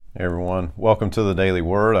Hey everyone, welcome to the Daily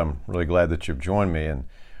Word. I'm really glad that you've joined me. And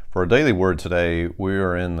for our Daily Word today, we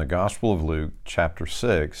are in the Gospel of Luke, chapter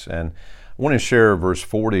 6. And I want to share verse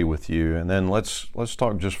 40 with you, and then let's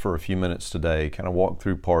talk just for a few minutes today, kind of walk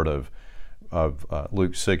through part of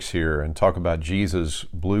Luke 6 here and talk about Jesus'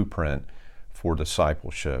 blueprint for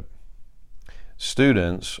discipleship.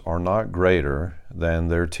 Students are not greater than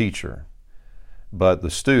their teacher, but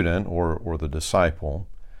the student or the disciple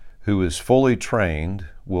who is fully trained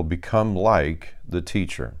will become like the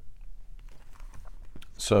teacher.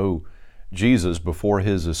 So Jesus, before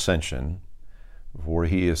his ascension, before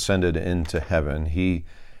he ascended into heaven, he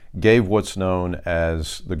gave what's known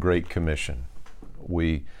as the Great Commission.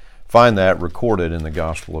 We find that recorded in the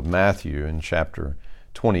Gospel of Matthew in chapter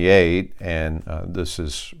 28, and this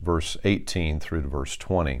is verse 18 through to verse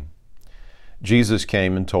 20. Jesus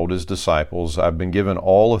came and told his disciples, "I've been given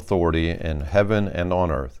all authority in heaven and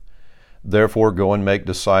on earth. Therefore, go and make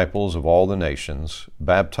disciples of all the nations,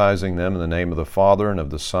 baptizing them in the name of the Father and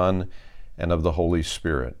of the Son and of the Holy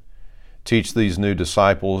Spirit. Teach these new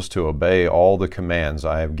disciples to obey all the commands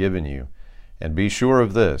I have given you, and be sure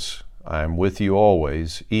of this, I am with you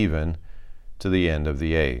always, even to the end of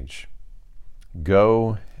the age."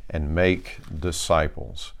 Go and make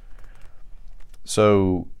disciples.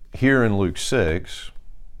 So here in Luke 6,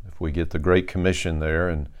 if we get the Great Commission there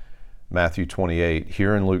in Matthew 28,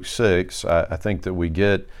 here in Luke 6, I think that we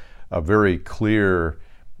get a very clear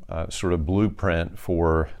sort of blueprint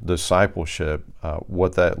for discipleship,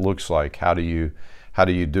 what that looks like. How do you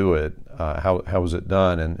do it? How is it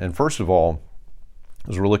done? And first of all,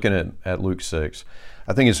 as we're looking at Luke 6,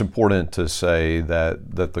 I think it's important to say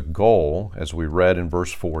that the goal, as we read in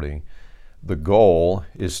verse 40, the goal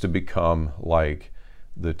is to become like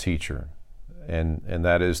the teacher. And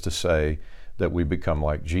that is to say that we become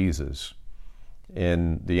like Jesus.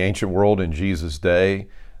 In the ancient world, in Jesus' day,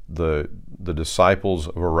 the disciples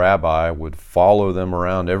of a rabbi would follow them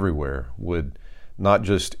around everywhere, would not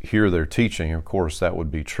just hear their teaching, of course that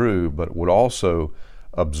would be true, but would also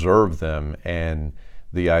observe them. And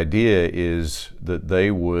the idea is that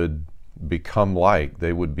they would become like,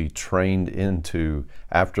 they would be trained into,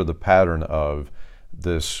 after the pattern of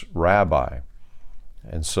this rabbi.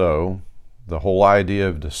 And so the whole idea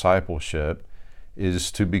of discipleship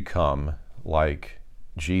is to become like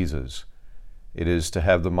Jesus. It is to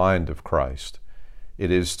have the mind of Christ.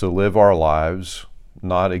 It is to live our lives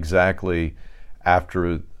not exactly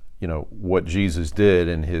after what Jesus did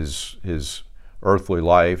in his earthly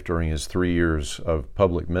life during his 3 years of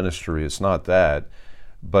public ministry. It's not that,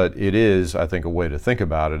 but it is, I think, a way to think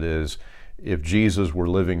about it is, if Jesus were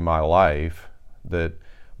living my life, that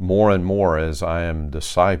more and more as I am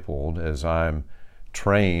discipled, as I'm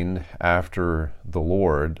trained after the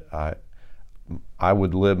Lord, I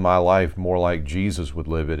would live my life more like Jesus would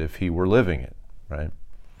live it if he were living it, right?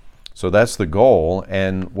 So that's the goal.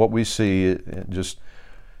 And what we see, just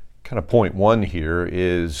kind of point one here,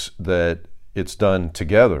 is that it's done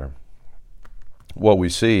together. What we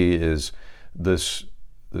see is this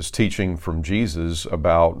teaching from Jesus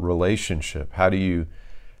about relationship. How do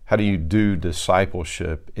you do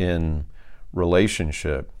discipleship in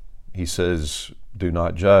relationship? He says, do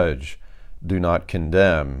not judge, do not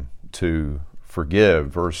condemn, to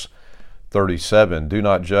forgive. Verse 37, do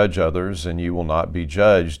not judge others and you will not be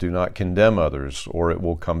judged. Do not condemn others or it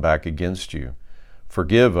will come back against you.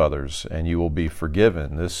 Forgive others and you will be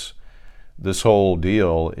forgiven. This whole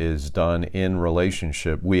deal is done in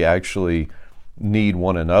relationship. We actually need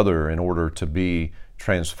one another in order to be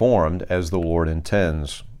transformed as the Lord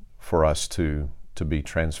intends for us to be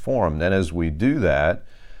transformed. And as we do that,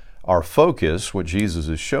 our focus, what Jesus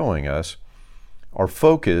is showing us, our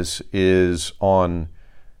focus is on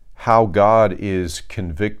how God is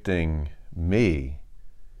convicting me,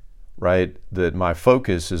 right? That my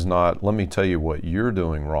focus is not, let me tell you what you're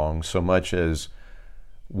doing wrong, so much as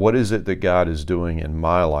what is it that God is doing in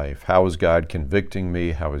my life? How is God convicting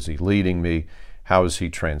me? How is he leading me? How is he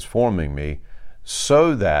transforming me?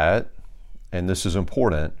 So that, and this is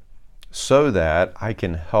important, so that I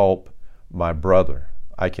can help my brother.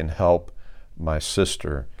 I can help my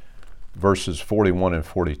sister. Verses 41 and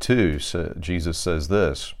 42, Jesus says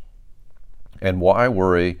this, "And why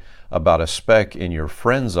worry about a speck in your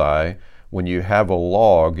friend's eye when you have a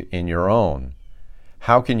log in your own?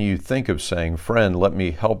 How can you think of saying, 'Friend, let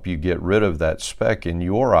me help you get rid of that speck in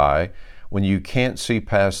your eye,' when you can't see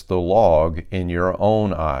past the log in your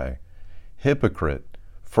own eye? Hypocrite,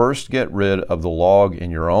 first get rid of the log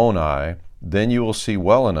in your own eye, then you will see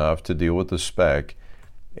well enough to deal with the speck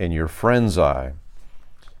in your friend's eye."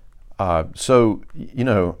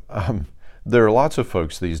 There are lots of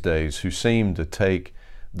folks these days who seem to take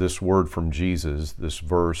this word from Jesus, this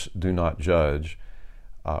verse, do not judge,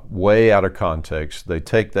 way out of context. They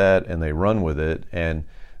take that and they run with it, and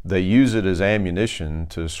they use it as ammunition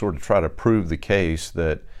to sort of try to prove the case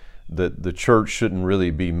that the church shouldn't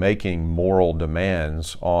really be making moral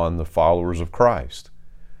demands on the followers of Christ,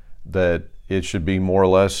 that it should be more or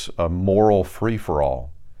less a moral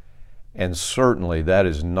free-for-all. And certainly that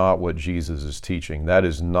is not what Jesus is teaching. That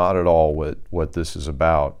is not at all what this is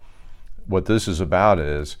about. What this is about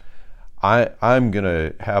is I'm going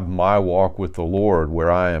to have my walk with the Lord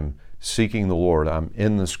where I am seeking the Lord. I'm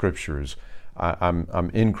in the Scriptures.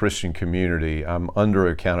 I'm in Christian community. I'm under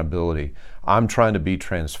accountability. I'm trying to be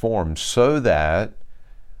transformed so that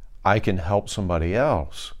I can help somebody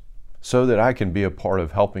else, so that I can be a part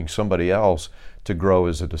of helping somebody else to grow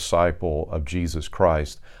as a disciple of Jesus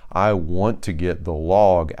Christ. I want to get the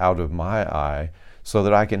log out of my eye so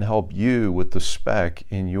that I can help you with the speck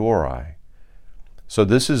in your eye. So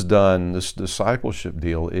this is done, this discipleship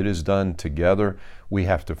deal, it is done together. We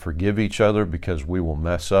have to forgive each other because we will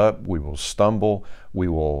mess up, we will stumble, we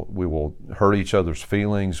will hurt each other's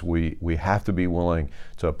feelings. We have to be willing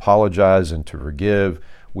to apologize and to forgive.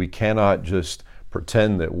 We cannot just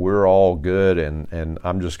pretend that we're all good and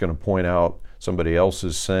I'm just going to point out somebody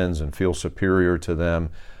else's sins and feel superior to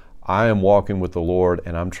them. I am walking with the Lord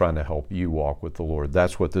and I'm trying to help you walk with the Lord.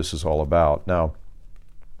 That's what this is all about. Now,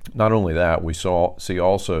 not only that, we see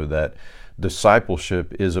also that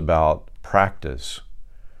discipleship is about practice,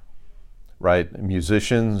 right?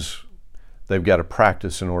 Musicians, they've got to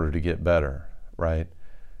practice in order to get better, right?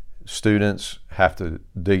 Students have to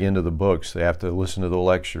dig into the books. They have to listen to the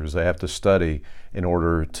lectures. They have to study in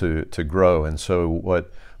order to grow. And so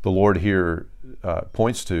what the Lord here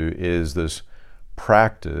points to is this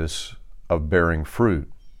practice of bearing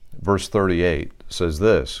fruit. Verse 38 says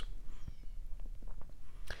this,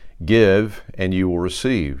 "Give, and you will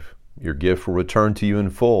receive. Your gift will return to you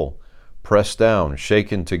in full, pressed down,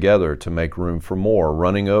 shaken together to make room for more,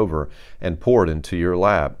 running over, and poured into your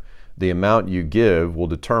lap. The amount you give will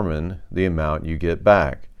determine the amount you get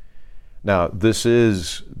back." Now, this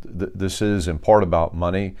is in part about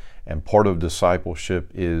money, and part of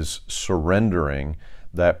discipleship is surrendering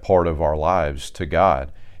that part of our lives to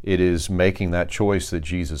God. It is making that choice that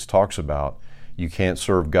Jesus talks about. You can't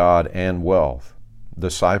serve God and wealth.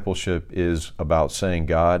 Discipleship is about saying,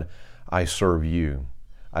 God, I serve you.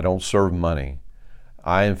 I don't serve money.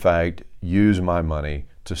 I, in fact, use my money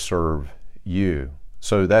to serve you.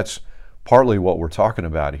 So that's partly what we're talking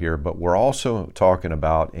about here, but we're also talking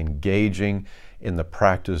about engaging in the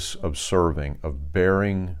practice of serving, of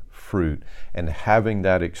bearing fruit, and having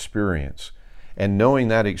that experience, and knowing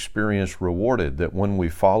that experience rewarded, that when we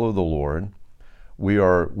follow the Lord, we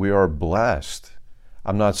are blessed.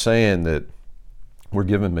 I'm not saying that we're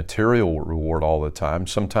given material reward all the time.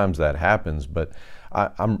 Sometimes that happens, but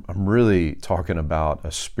I'm really talking about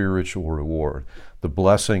a spiritual reward, the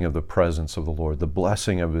blessing of the presence of the Lord, the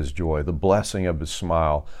blessing of His joy, the blessing of His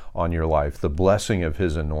smile on your life, the blessing of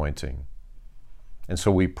His anointing. And so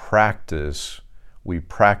we practice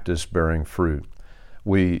bearing fruit.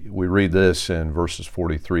 We read this in verses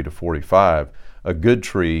 43 to 45. A good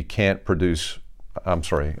tree can't produce bad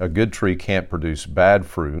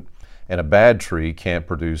fruit, and a bad tree can't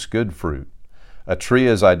produce good fruit. A tree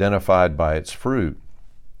is identified by its fruit.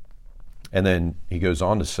 And then he goes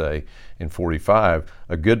on to say in 45,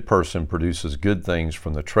 a good person produces good things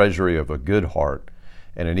from the treasury of a good heart,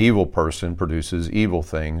 and an evil person produces evil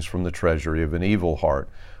things from the treasury of an evil heart.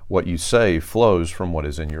 What you say flows from what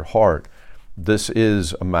is in your heart. This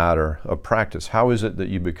is a matter of practice. How is it that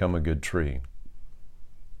you become a good tree?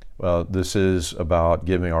 Well, this is about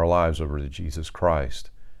giving our lives over to Jesus Christ,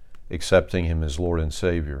 accepting Him as Lord and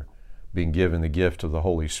Savior, being given the gift of the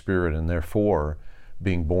Holy Spirit, and therefore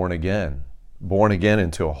being born again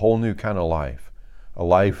into a whole new kind of life, a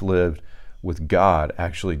life lived with God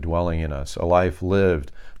actually dwelling in us, a life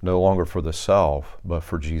lived no longer for the self, but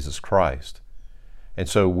for Jesus Christ. And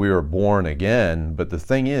so we are born again, but the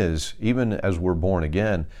thing is, even as we're born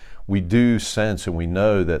again, we do sense and we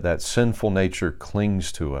know that that sinful nature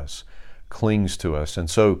clings to us. And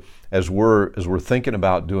so as we're thinking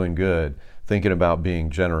about doing good, thinking about being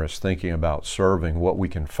generous, thinking about serving, what we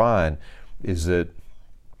can find is that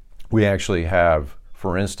we actually have,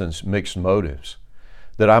 for instance, mixed motives.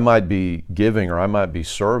 That I might be giving or I might be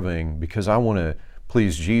serving because I want to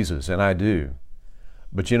please Jesus, and I do.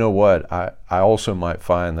 But you know what? I also might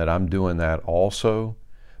find that I'm doing that also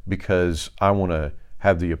because I want to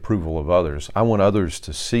have the approval of others. I want others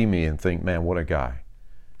to see me and think, man, what a guy.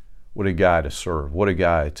 What a guy to serve. What a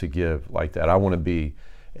guy to give like that. I want to be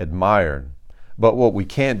admired. But what we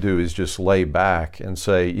can't do is just lay back and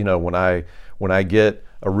say, you know, when I get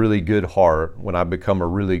a really good heart, when I become a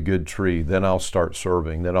really good tree, then I'll start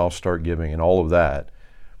serving, then I'll start giving, and all of that.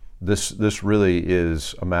 This really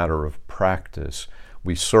is a matter of practice.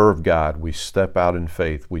 We serve God, we step out in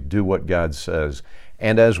faith, we do what God says,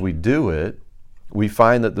 and as we do it, we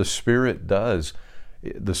find that the Spirit does.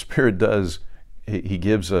 He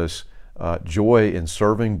gives us joy in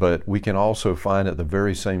serving, but we can also find at the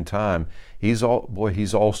very same time, He's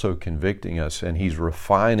also convicting us, and He's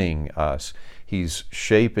refining us. He's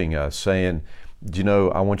shaping us, saying, you know,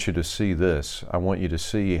 I want you to see this. I want you to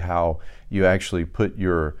see how you actually put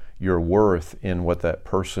your worth in what that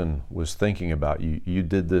person was thinking about you. You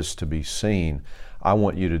did this to be seen. I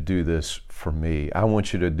want you to do this for me. I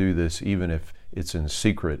want you to do this even if it's in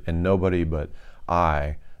secret and nobody but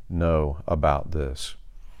I know about this.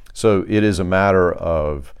 So it is a matter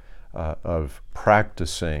of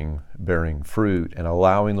practicing bearing fruit and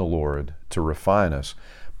allowing the Lord to refine us.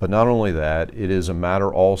 But not only that, it is a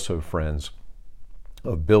matter also, friends,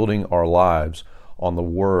 of building our lives on the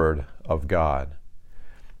Word of God.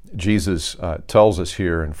 Jesus tells us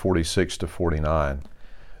here in 46 to 49,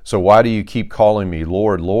 "So why do you keep calling me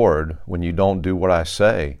Lord, Lord, when you don't do what I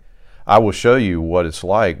say? I will show you what it's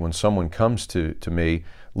like when someone comes to me,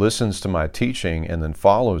 listens to my teaching, and then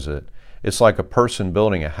follows it. It's like a person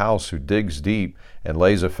building a house who digs deep and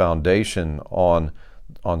lays a foundation on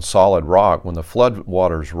solid rock. When the flood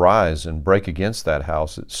waters rise and break against that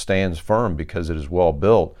house, it stands firm because it is well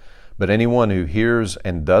built. But anyone who hears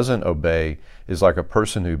and doesn't obey is like a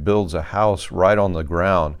person who builds a house right on the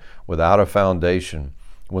ground without a foundation.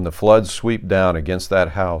 When the floods sweep down against that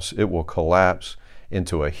house, it will collapse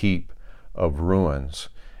into a heap of ruins."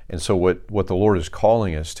 And so what the Lord is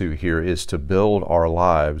calling us to here is to build our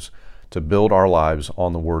lives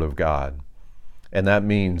on the Word of God. And that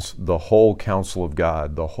means the whole counsel of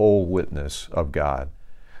God, the whole witness of God.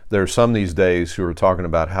 There are some these days who are talking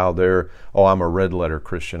about how I'm a red letter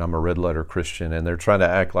Christian, and they're trying to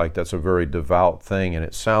act like that's a very devout thing, and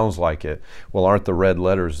it sounds like it. Well, aren't the red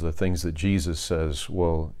letters the things that Jesus says?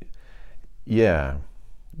 Well, yeah.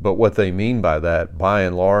 But what they mean by that, by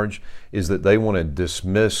and large, is that they want to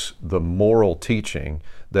dismiss the moral teaching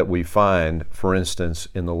that we find, for instance,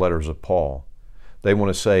 in the letters of Paul. They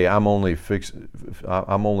want to say, I'm only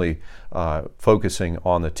focusing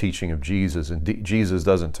on the teaching of Jesus, and Jesus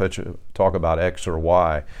doesn't talk about X or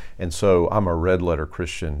Y, and so I'm a red letter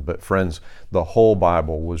Christian. But friends, the whole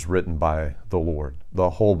Bible was written by the Lord.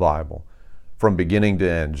 The whole Bible, from beginning to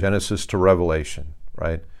end, Genesis to Revelation,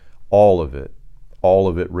 right? All of it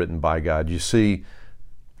written by God. You see,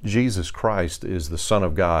 Jesus Christ is the Son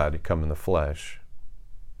of God come in the flesh.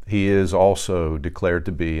 He is also declared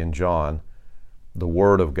to be, in John, the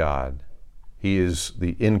Word of God. He is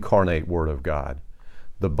the incarnate Word of God.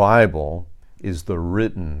 The Bible is the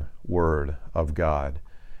written Word of God.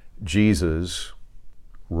 Jesus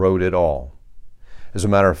wrote it all. As a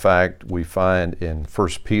matter of fact, we find in 1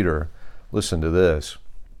 Peter, listen to this,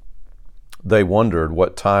 they wondered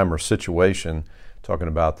what time or situation, talking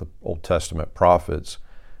about the Old Testament prophets,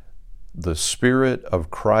 the Spirit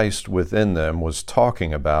of Christ within them was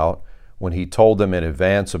talking about when He told them in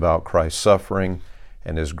advance about Christ's suffering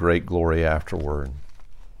and His great glory afterward.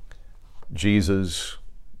 Jesus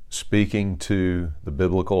speaking to the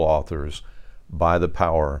biblical authors by the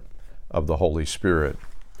power of the Holy Spirit.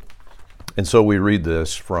 And so we read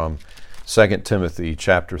this from 2 Timothy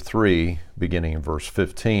chapter 3, beginning in verse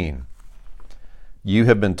 15. "You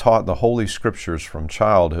have been taught the Holy Scriptures from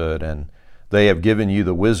childhood, and they have given you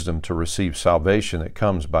the wisdom to receive salvation that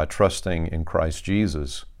comes by trusting in Christ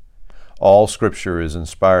Jesus. All Scripture is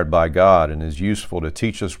inspired by God and is useful to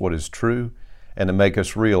teach us what is true and to make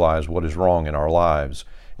us realize what is wrong in our lives.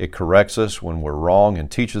 It corrects us when we're wrong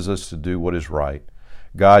and teaches us to do what is right.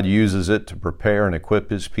 God uses it to prepare and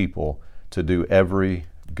equip His people to do every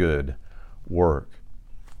good work."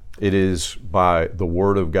 It is by the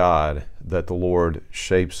Word of God that the Lord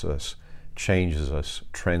shapes us, changes us,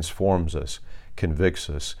 transforms us,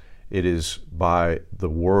 convicts us. It is by the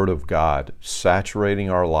Word of God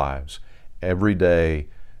saturating our lives every day,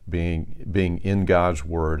 being in God's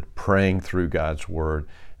Word, praying through God's Word,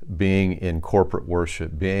 being in corporate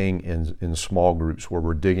worship, being in small groups where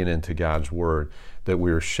we're digging into God's Word, that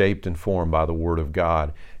we are shaped and formed by the Word of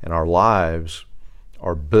God. And our lives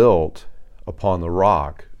are built upon the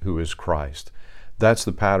rock who is Christ. That's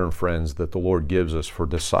the pattern, friends, that the Lord gives us for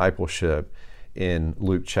discipleship in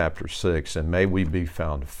Luke chapter 6. And may we be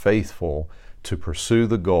found faithful to pursue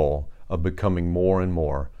the goal of becoming more and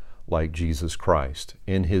more like Jesus Christ.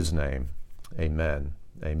 In His name, amen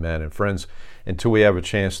Amen. And friends, until we have a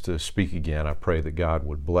chance to speak again, I pray that God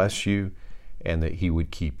would bless you and that He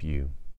would keep you.